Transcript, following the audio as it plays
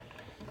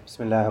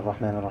بسم الله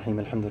الرحمن الرحيم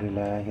الحمد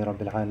لله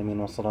رب العالمين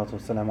والصلاة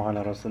والسلام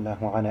على رسول الله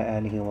وعلى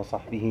آله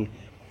وصحبه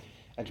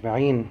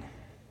أجمعين.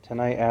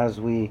 Tonight, as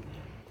we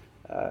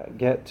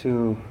get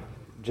to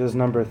juz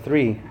number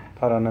 3,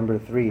 para number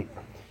 3,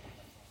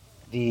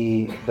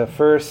 the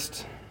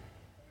first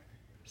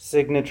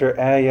signature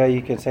ayah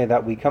you could say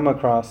that we come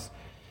across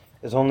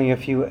is only a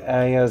few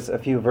ayahs, a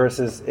few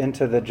verses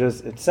into the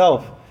juz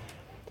itself,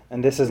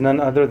 and this is none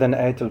other than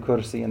Ayatul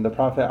Kursi. And the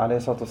Prophet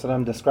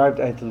ﷺ described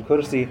Ayatul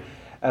Kursi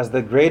as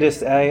the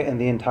greatest ayah in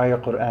the entire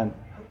Quran.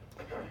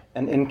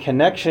 And in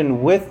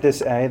connection with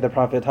this ayah, the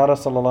Prophet taught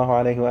us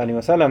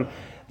ﷺ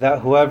that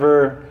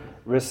whoever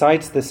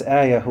recites this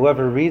ayah,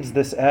 whoever reads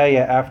this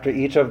ayah after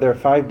each of their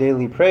 5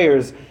 daily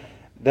prayers,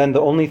 then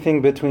the only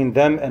thing between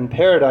them and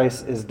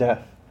paradise is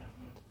death.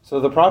 So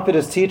the Prophet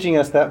is teaching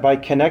us that by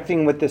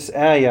connecting with this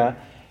ayah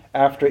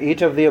after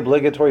each of the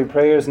obligatory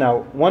prayers.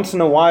 Now, once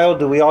in a while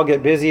do we all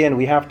get busy and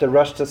we have to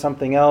rush to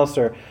something else,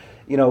 or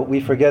we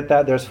forget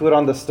that there's food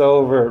on the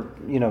stove, or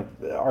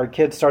our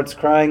kid starts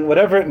crying,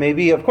 whatever it may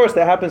be. Of course,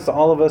 that happens to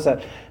all of us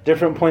at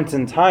different points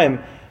in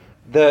time.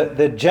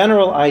 The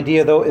general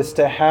idea, though, is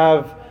to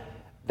have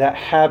that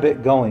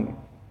habit going.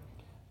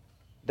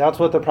 That's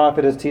what the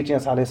Prophet is teaching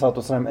us,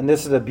 ﷺ. And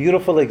this is a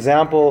beautiful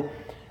example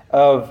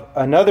of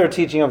another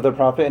teaching of the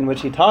Prophet, in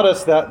which he taught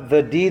us that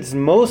the deeds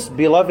most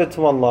beloved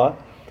to Allah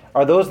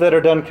are those that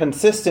are done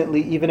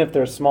consistently, even if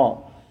they're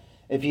small.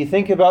 If you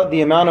think about the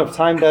amount of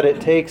time that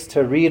it takes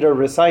to read or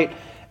recite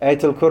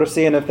Ayatul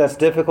Kursi, and if that's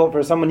difficult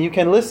for someone, you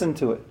can listen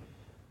to it,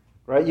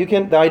 right?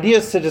 The idea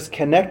is to just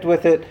connect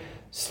with it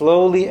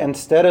slowly and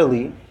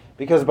steadily,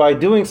 because by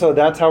doing so,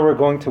 that's how we're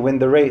going to win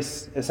the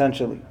race,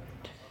 essentially.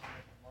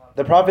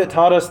 The Prophet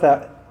taught us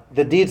that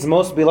the deeds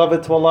most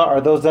beloved to Allah are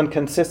those done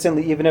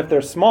consistently, even if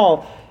they're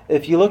small.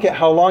 If you look at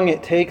how long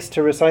it takes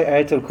to recite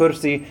Ayatul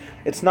Kursi,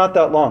 it's not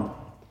that long.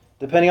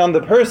 Depending on the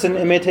person,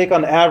 it may take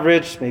on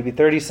average maybe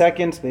 30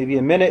 seconds, maybe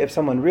a minute, if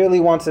someone really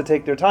wants to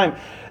take their time.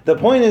 The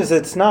point is,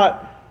 it's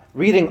not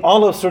reading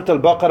all of Surah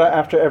Al-Baqarah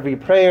after every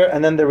prayer,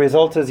 and then the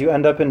result is you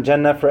end up in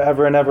Jannah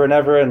forever and ever and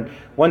ever, and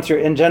once you're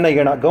in Jannah,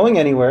 you're not going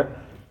anywhere.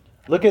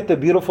 Look at the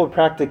beautiful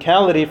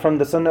practicality from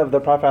the Sunnah of the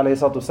Prophet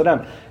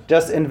ﷺ.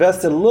 Just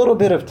invest a little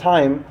bit of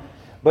time,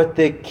 but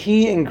the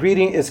key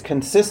ingredient is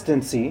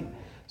consistency.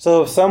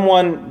 So if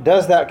someone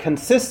does that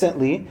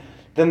consistently,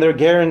 then they're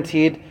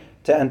guaranteed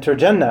to enter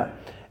Jannah.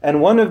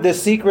 And one of the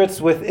secrets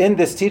within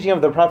this teaching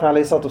of the Prophet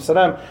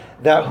ﷺ,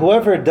 that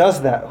whoever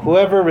does that,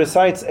 whoever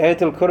recites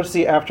Ayatul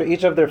Kursi after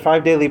each of their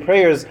 5 daily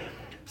prayers,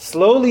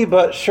 slowly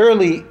but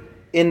surely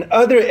in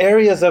other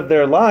areas of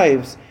their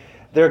lives,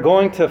 they're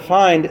going to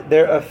find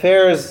their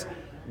affairs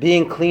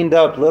being cleaned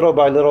up little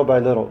by little by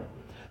little.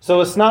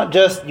 So it's not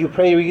just you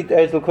pray, read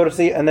Ayatul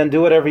Kursi, and then do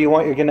whatever you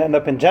want, you're going to end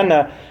up in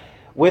Jannah.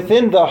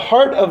 Within the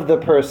heart of the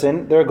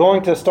person, they're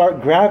going to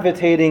start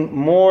gravitating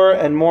more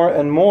and more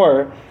and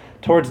more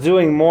towards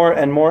doing more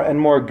and more and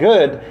more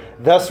good,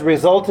 thus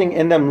resulting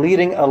in them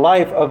leading a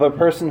life of a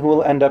person who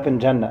will end up in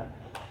Jannah.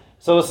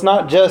 So it's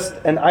not just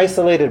an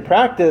isolated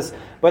practice,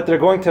 but they're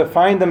going to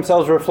find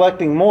themselves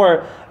reflecting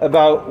more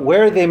about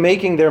where they're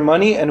making their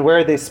money and where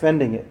are they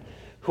spending it.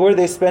 Who are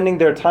they spending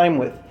their time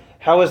with?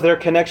 How is their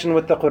connection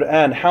with the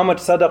Quran? How much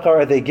sadaqah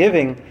are they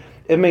giving?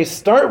 It may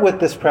start with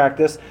this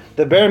practice,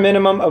 the bare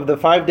minimum of the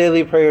 5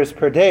 daily prayers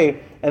per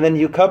day, and then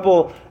you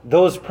couple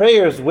those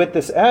prayers with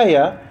this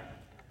ayah.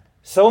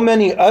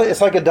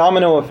 It's like a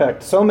domino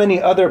effect. So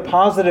many other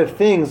positive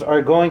things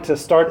are going to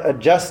start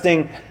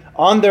adjusting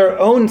on their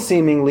own,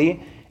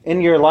 seemingly,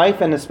 in your life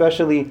and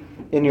especially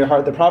in your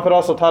heart. The Prophet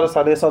also taught us,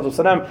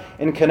 ﷺ,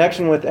 in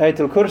connection with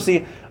Ayatul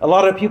Kursi, a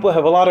lot of people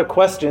have a lot of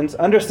questions,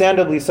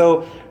 understandably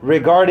so,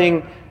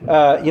 regarding,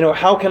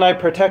 how can I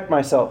protect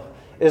myself?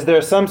 Is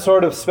there some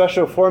sort of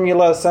special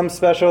formula, some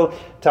special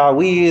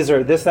ta'weez,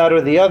 or this, that,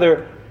 or the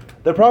other?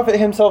 The Prophet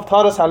himself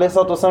taught us,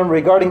 ﷺ,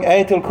 regarding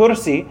Ayatul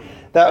Kursi,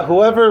 that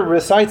whoever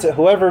recites it,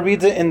 whoever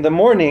reads it in the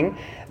morning,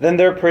 then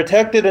they're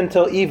protected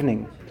until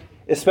evening,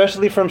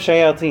 especially from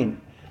shayateen.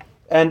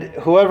 And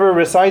whoever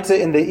recites it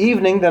in the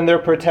evening, then they're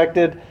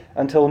protected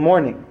until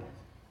morning.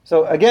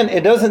 So again,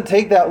 it doesn't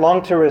take that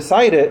long to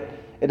recite it.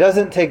 It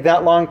doesn't take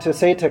that long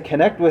to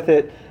connect with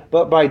it.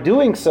 But by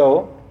doing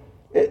so,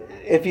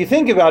 if you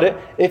think about it,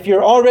 if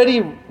you're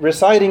already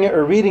reciting it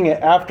or reading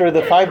it after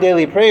the 5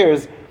 daily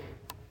prayers,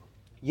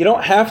 you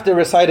don't have to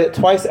recite it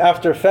twice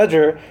after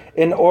Fajr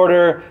in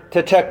order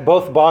to check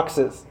both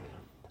boxes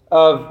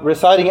of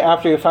reciting it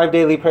after your 5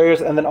 daily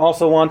prayers and then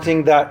also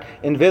wanting that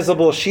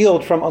invisible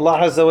shield from Allah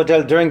Azza wa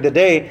Jal during the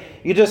day.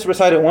 You just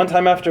recite it one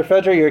time after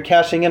Fajr, you're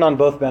cashing in on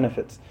both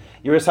benefits.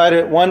 You recite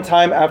it one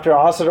time after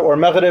Asr or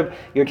Maghrib,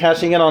 you're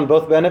cashing in on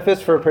both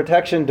benefits for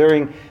protection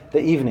during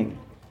the evening.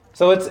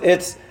 So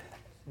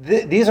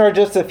these are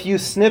just a few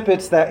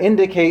snippets that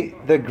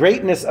indicate the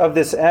greatness of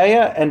this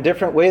ayah and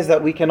different ways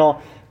that we can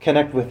all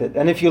connect with it.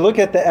 And if you look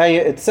at the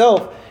ayah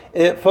itself,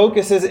 it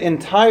focuses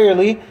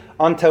entirely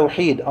on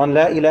Tawheed, on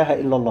La ilaha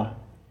illallah.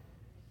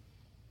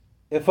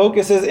 It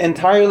focuses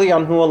entirely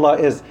on who Allah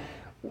is.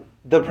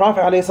 The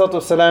Prophet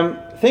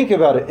ﷺ, think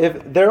about it.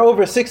 If there are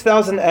over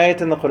 6,000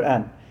 ayat in the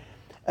Quran,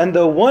 And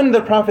the one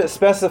the Prophet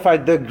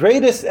specified, the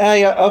greatest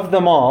ayah of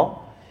them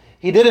all,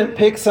 he didn't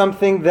pick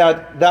something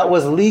that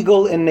was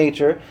legal in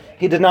nature.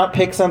 He did not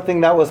pick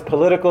something that was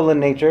political in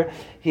nature.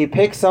 He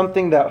picked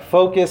something that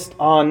focused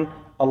on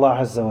Allah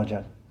Azza wa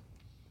Jal,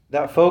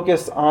 that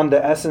focused on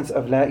the essence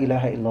of La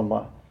ilaha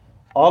illallah.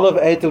 All of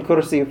Ayatul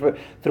Kursi,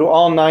 through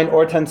all 9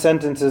 or 10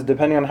 sentences,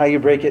 depending on how you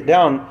break it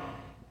down,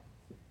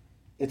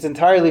 it's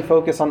entirely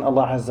focused on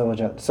Allah Azza wa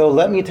Jal. So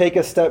let me take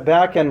a step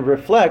back and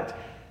reflect,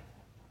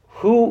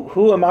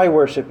 who am I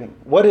worshipping?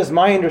 What is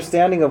my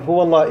understanding of who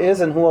Allah is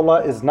and who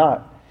Allah is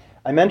not?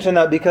 I mention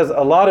that because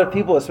a lot of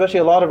people, especially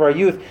a lot of our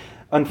youth,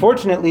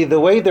 unfortunately, the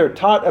way they're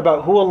taught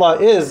about who Allah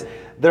is,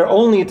 they're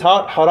only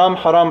taught haram,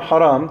 haram,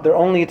 haram. They're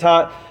only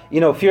taught,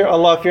 fear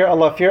Allah, fear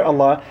Allah, fear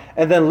Allah.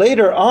 And then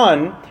later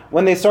on,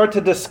 when they start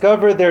to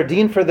discover their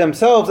deen for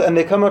themselves and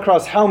they come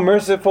across how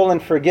merciful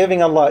and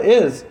forgiving Allah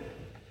is,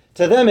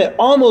 to them it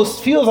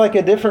almost feels like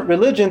a different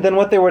religion than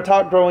what they were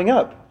taught growing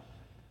up.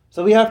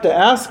 So we have to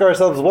ask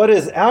ourselves, what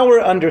is our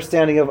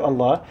understanding of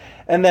Allah?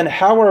 And then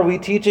how are we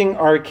teaching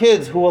our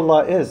kids who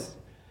Allah is?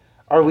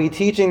 Are we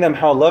teaching them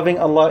how loving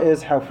Allah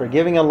is, how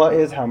forgiving Allah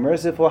is, how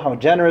merciful, how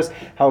generous,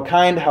 how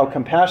kind, how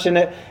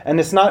compassionate? And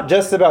it's not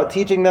just about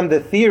teaching them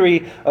the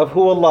theory of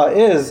who Allah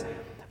is,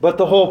 but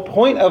the whole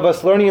point of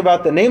us learning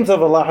about the names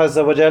of Allah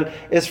Azza wa Jal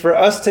is for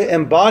us to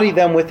embody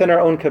them within our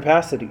own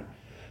capacity.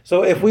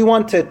 So if we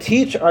want to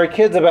teach our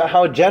kids about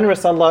how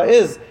generous Allah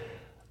is,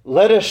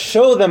 let us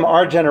show them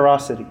our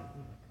generosity.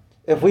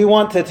 If we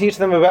want to teach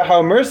them about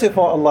how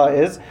merciful Allah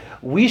is,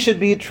 we should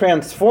be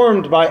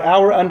transformed by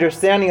our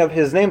understanding of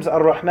His names,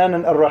 Ar-Rahman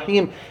and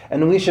Ar-Rahim,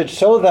 and we should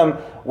show them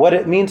what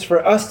it means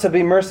for us to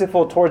be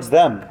merciful towards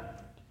them.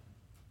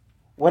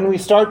 When we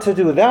start to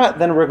do that,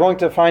 then we're going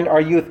to find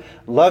our youth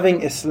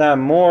loving Islam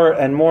more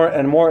and more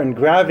and more and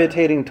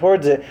gravitating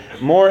towards it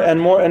more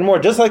and more and more.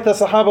 Just like the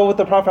Sahaba with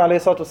the Prophet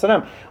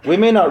ﷺ. We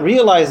may not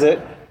realize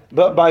it,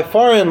 but by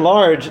far and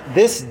large,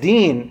 this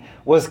deen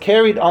was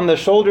carried on the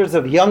shoulders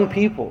of young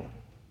people.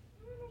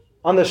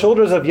 On the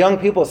shoulders of young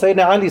people.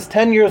 Sayyidina Ali is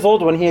 10 years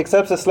old when he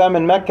accepts Islam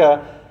in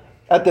Mecca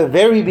at the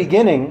very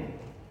beginning,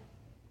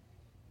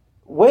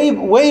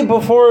 way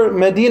before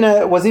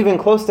Medina was even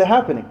close to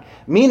happening.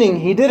 Meaning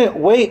he didn't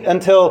wait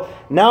until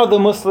now the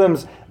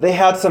Muslims, they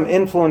had some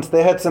influence,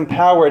 they had some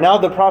power. Now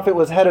the Prophet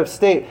was head of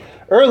state.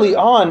 Early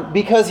on,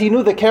 because he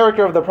knew the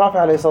character of the Prophet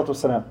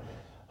ﷺ.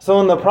 So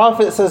when the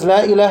Prophet says,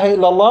 La ilaha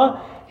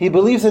illallah, he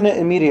believes in it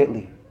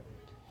immediately.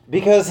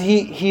 Because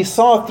he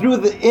saw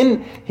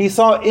in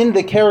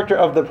the character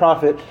of the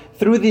Prophet,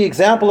 through the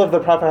example of the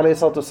Prophet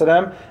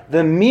ﷺ,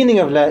 the meaning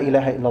of La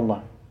ilaha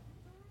illallah.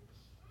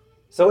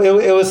 So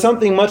it was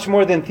something much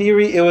more than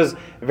theory, it was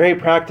very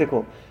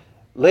practical.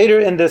 Later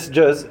in this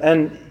juz,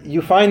 and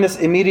you find this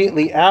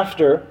immediately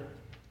after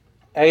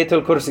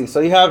Ayatul Kursi. So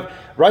you have,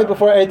 right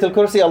before Ayatul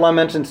Kursi, Allah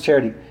mentions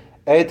charity.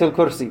 Ayatul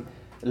Kursi,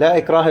 La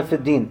ikraha fi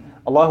din.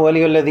 الله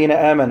ولي الذين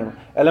آمنوا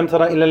ألم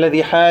تر إلى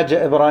الذي حاج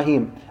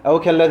إبراهيم أو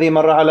كالذي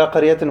مر على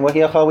قرية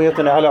وهي خاوية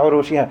على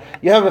عروشها.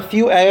 You have a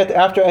few ayat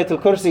after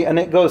Ayatul Kursi and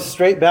it goes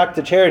straight back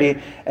to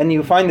charity, and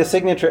you find the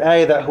signature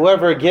ayah that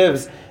whoever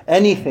gives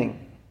anything,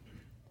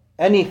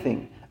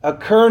 a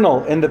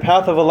kernel in the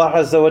path of Allah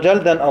Azza wa Jal,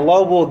 then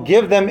Allah will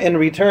give them in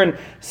return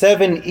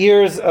 7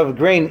 ears of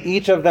grain,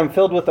 each of them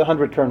filled with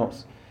 100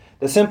 kernels.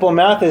 The simple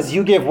math is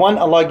you give 1,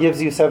 Allah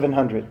gives you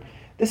 700.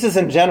 This is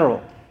in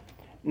general.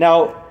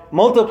 Now,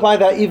 multiply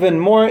that even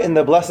more in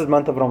the blessed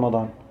month of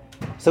Ramadan.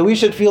 So we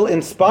should feel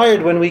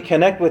inspired when we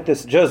connect with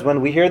this juz, when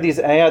we hear these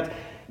ayat,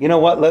 you know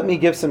what, let me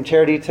give some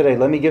charity today,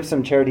 let me give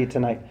some charity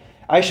tonight.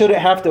 I shouldn't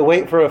have to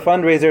wait for a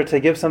fundraiser to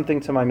give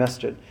something to my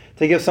masjid,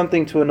 to give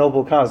something to a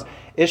noble cause.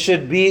 It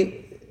should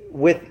be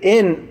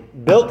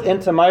built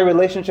into my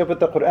relationship with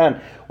the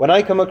Quran. When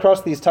I come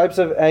across these types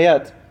of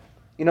ayat,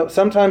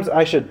 sometimes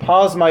I should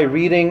pause my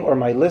reading or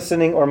my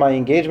listening or my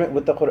engagement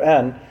with the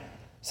Quran.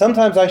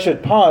 Sometimes I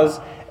should pause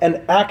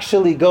and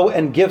actually go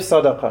and give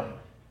sadaqah,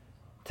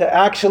 to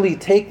actually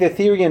take the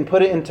theory and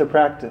put it into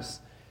practice,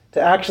 to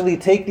actually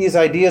take these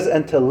ideas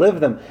and to live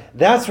them.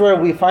 That's where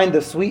we find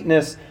the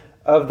sweetness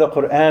of the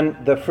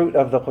Quran, the fruit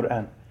of the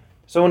Quran.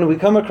 So when we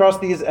come across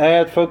these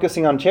ayat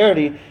focusing on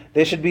charity,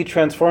 they should be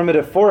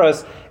transformative for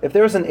us. If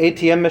there was an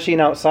ATM machine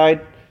outside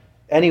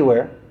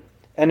anywhere,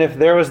 and if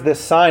there was this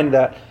sign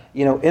that,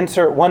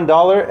 insert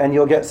 $1 and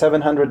you'll get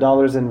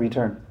 $700 in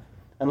return.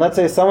 And let's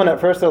say someone at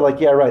first they're like,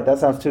 yeah, right, that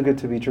sounds too good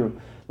to be true.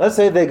 Let's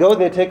say they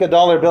take a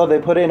dollar bill, they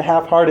put it in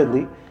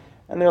half-heartedly,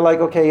 and they're like,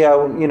 okay, yeah,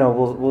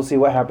 we'll see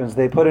what happens.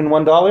 They put in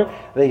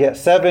 $1, they get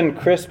 7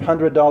 crisp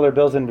 $100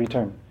 bills in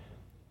return.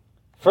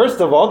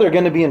 First of all, they're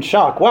going to be in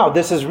shock. Wow,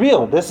 this is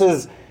real. This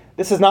is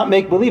not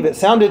make-believe. It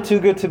sounded too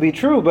good to be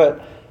true,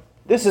 but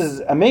this is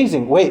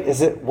amazing. Wait,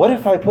 what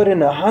if I put in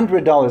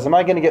 $100? Am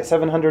I going to get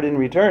 700 in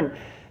return?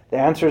 The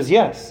answer is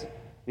yes.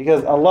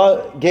 Because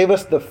Allah gave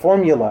us the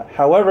formula.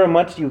 However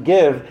much you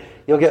give,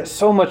 you'll get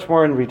so much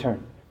more in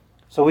return.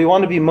 So we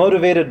want to be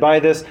motivated by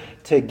this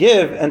to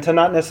give and to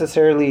not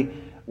necessarily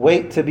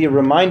wait to be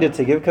reminded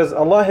to give, because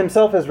Allah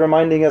Himself is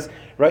reminding us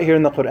right here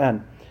in the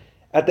Quran.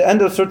 At the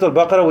end of Surah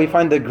Al-Baqarah, we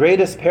find the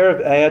greatest pair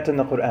of ayat in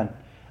the Quran.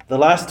 The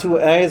last two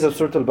ayahs of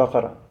Surah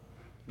Al-Baqarah.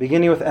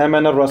 Beginning with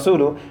Aman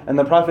al-Rasulu, and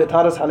the Prophet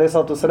taught us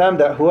ﷺ,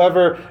 that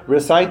whoever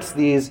recites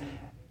these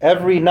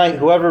every night,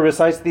 whoever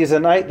recites these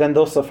at night, then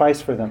they'll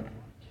suffice for them.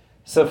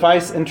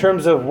 Suffice in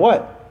terms of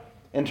what?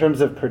 In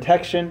terms of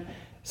protection.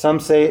 Some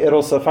say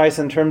it'll suffice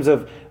in terms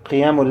of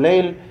Qiyamul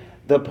Layl.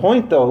 The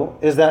point though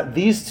is that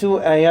these two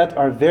ayat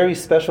are very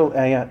special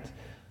ayat.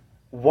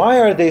 Why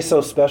are they so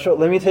special?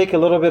 Let me take a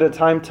little bit of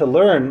time to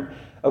learn.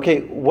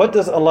 Okay, what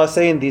does Allah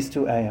say in these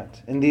two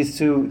ayat? In these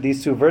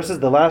two verses,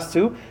 the last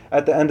two,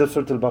 at the end of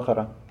Surah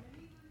Al-Baqarah.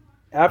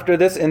 After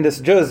this, in this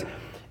juz,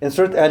 in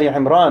Surah Ali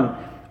Imran,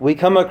 we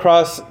come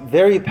across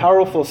very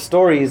powerful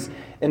stories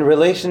in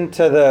relation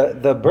to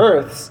the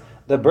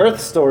birth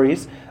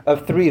stories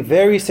of three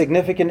very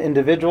significant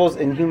individuals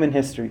in human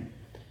history.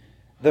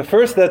 The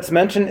first that's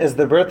mentioned is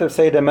the birth of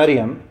Sayyidah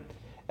Maryam.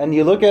 And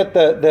you look at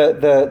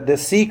the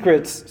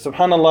secrets,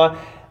 subhanAllah,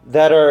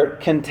 that are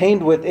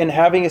contained within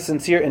having a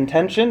sincere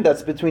intention,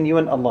 that's between you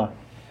and Allah.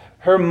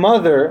 Her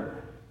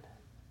mother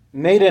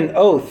made an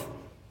oath,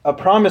 a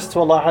promise to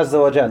Allah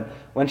Azza wa Jal,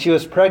 when she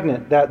was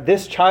pregnant, that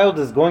this child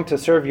is going to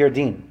serve your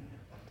deen.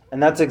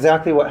 And that's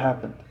exactly what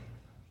happened.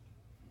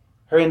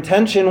 Her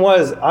intention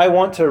was, I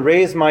want to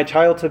raise my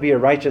child to be a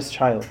righteous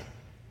child.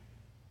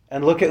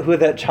 And look at who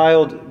that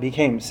child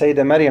became,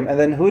 Sayyidah Maryam. And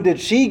then who did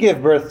she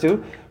give birth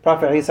to?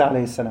 Prophet Isa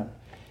alayhi salam.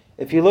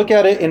 If you look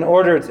at it in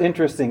order, it's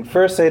interesting.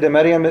 First, Sayyidah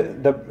Maryam,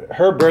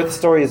 her birth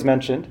story is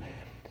mentioned.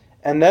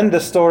 And then the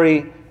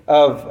story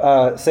of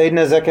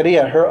Sayyidina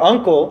Zakaria, her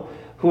uncle,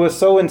 who was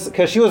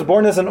because she was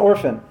born as an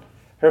orphan.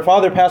 Her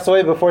father passed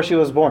away before she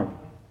was born.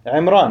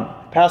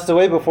 Imran passed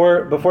away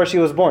before she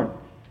was born.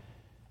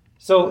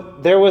 So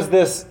there was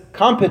this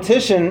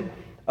competition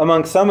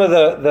among some of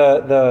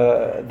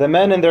the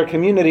men in their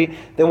community.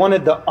 They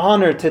wanted the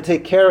honor to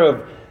take care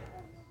of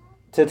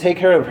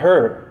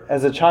her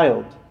as a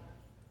child.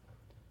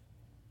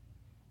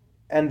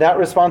 And that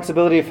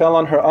responsibility fell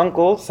on her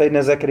uncle,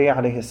 Sayyidina Zakaria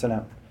alayhi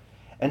salam.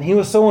 And he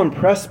was so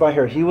impressed by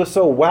her, he was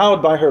so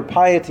wowed by her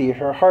piety,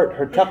 her heart,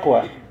 her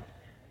taqwa,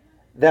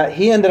 that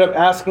he ended up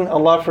asking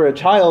Allah for a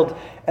child.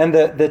 And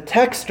the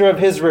texture of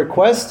his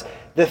request,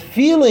 the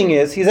feeling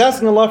is, he's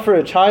asking Allah for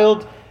a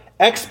child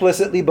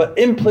explicitly, but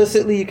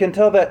implicitly you can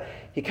tell that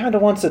he kind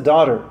of wants a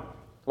daughter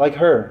like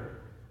her.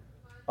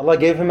 Allah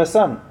gave him a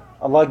son.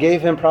 Allah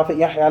gave him Prophet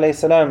Yahya alayhi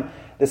salam,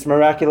 this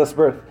miraculous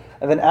birth.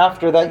 And then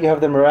after that you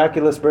have the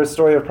miraculous birth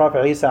story of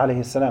Prophet Isa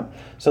alayhi salam.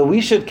 So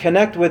we should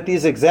connect with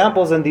these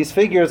examples and these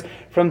figures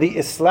from the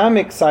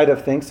Islamic side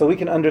of things so we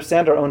can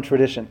understand our own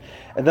tradition.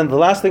 And then the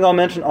last thing I'll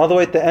mention all the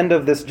way at the end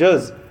of this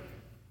juz,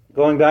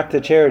 going back to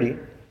charity,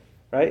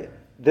 right?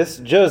 This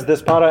juz,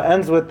 this para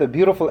ends with the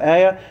beautiful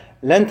ayah,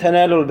 لَن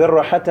تَنَالُوا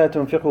الْبِرَّ حَتَّى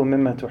تُنْفِقُوا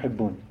مِمَّا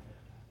تُحِبُّونَ.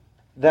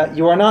 That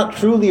you are not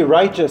truly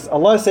righteous.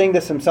 Allah is saying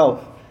this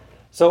himself.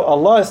 So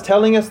Allah is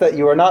telling us that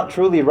you are not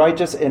truly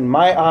righteous in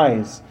my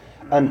eyes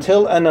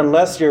until and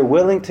unless you're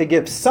willing to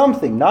give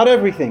something, not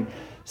everything,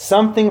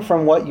 something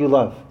from what you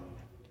love.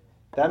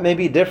 That may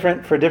be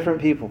different for different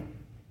people.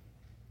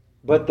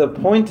 But the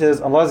point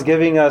is, Allah is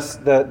giving us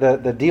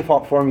the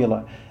default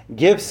formula.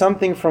 Give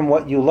something from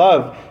what you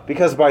love,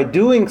 because by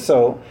doing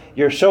so,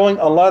 you're showing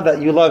Allah that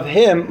you love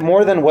Him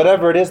more than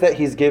whatever it is that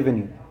He's given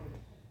you.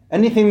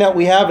 Anything that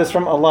we have is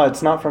from Allah,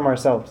 it's not from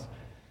ourselves.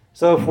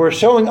 So if we're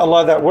showing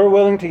Allah that we're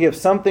willing to give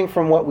something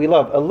from what we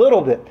love, a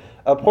little bit,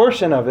 a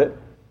portion of it,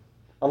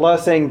 Allah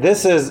is saying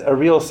this is a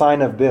real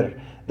sign of birr.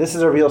 This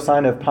is a real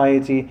sign of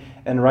piety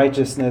and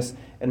righteousness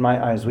in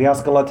my eyes. We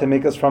ask Allah to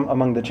make us from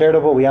among the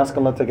charitable. We ask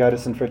Allah to guide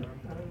us and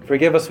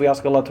forgive us. We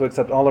ask Allah to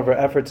accept all of our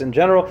efforts in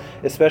general,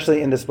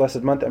 especially in this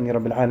blessed month. Amin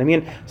Rabbil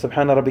Alameen.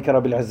 Subhana rabbika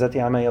rabbil izzati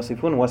amma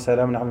yasifun wa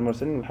salamun ala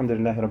al-mursalin.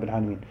 Alhamdulillahi Rabbil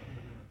Alameen.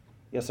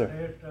 Yes,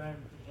 sir.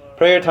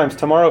 Prayer times.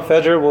 Tomorrow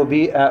Fajr will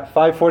be at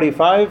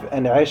 5:45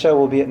 and Aisha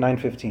will be at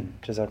 9:15.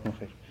 Jazakumullah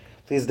khair.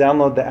 Please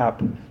download the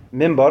app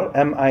Minbar,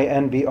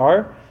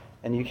 MINBR,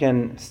 and you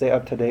can stay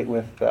up to date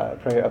with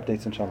prayer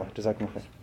updates inshallah. Jazakumullah khair.